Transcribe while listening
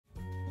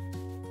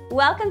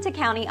Welcome to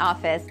County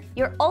Office,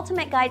 your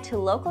ultimate guide to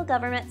local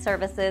government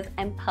services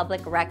and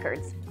public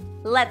records.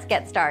 Let's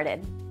get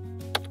started.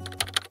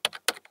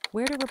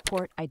 Where to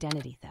report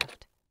identity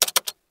theft?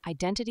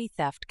 Identity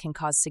theft can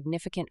cause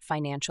significant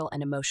financial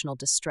and emotional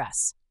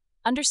distress.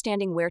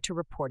 Understanding where to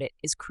report it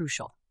is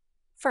crucial.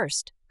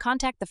 First,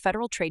 contact the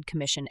Federal Trade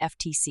Commission,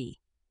 FTC.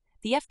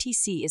 The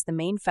FTC is the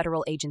main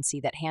federal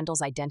agency that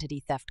handles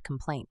identity theft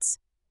complaints.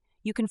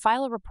 You can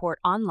file a report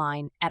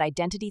online at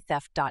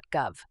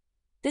IdentityTheft.gov.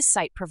 This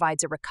site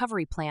provides a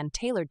recovery plan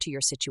tailored to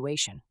your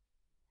situation.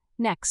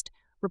 Next,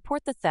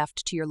 report the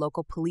theft to your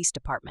local police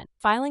department.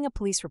 Filing a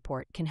police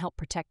report can help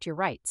protect your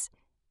rights.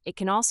 It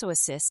can also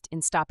assist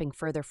in stopping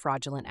further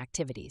fraudulent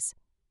activities.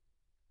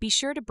 Be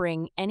sure to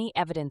bring any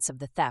evidence of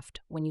the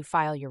theft when you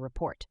file your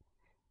report.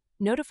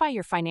 Notify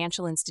your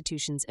financial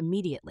institutions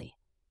immediately.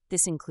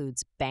 This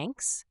includes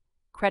banks,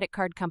 credit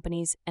card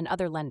companies, and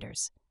other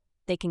lenders.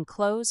 They can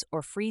close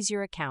or freeze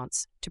your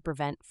accounts to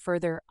prevent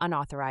further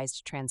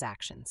unauthorized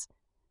transactions.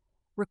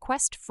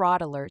 Request fraud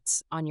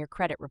alerts on your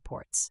credit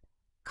reports.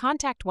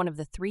 Contact one of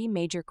the 3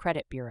 major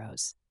credit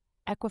bureaus,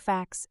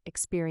 Equifax,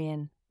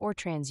 Experian, or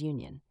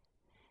TransUnion.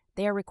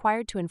 They are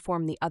required to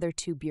inform the other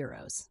 2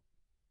 bureaus.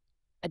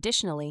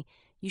 Additionally,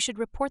 you should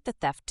report the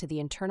theft to the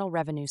Internal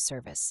Revenue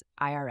Service,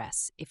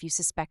 IRS, if you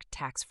suspect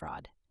tax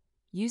fraud.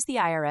 Use the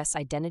IRS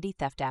Identity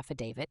Theft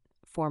Affidavit,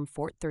 Form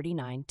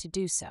 439, to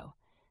do so.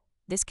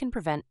 This can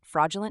prevent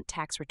fraudulent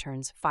tax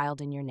returns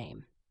filed in your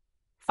name.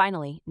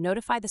 Finally,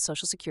 notify the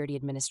Social Security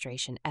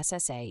Administration,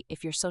 SSA,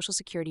 if your Social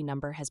Security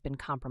number has been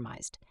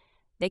compromised.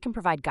 They can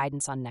provide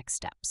guidance on next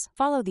steps.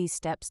 Follow these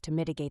steps to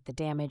mitigate the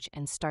damage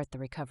and start the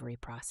recovery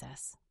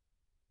process.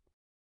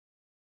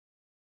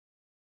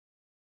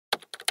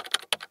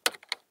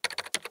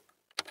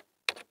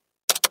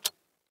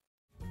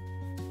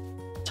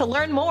 To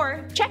learn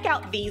more, check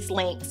out these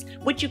links,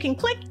 which you can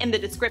click in the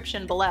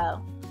description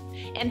below.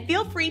 And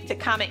feel free to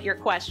comment your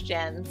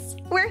questions.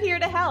 We're here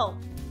to help.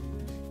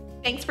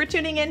 Thanks for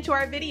tuning in to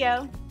our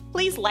video.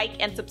 Please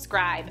like and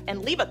subscribe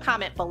and leave a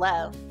comment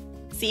below.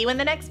 See you in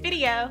the next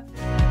video.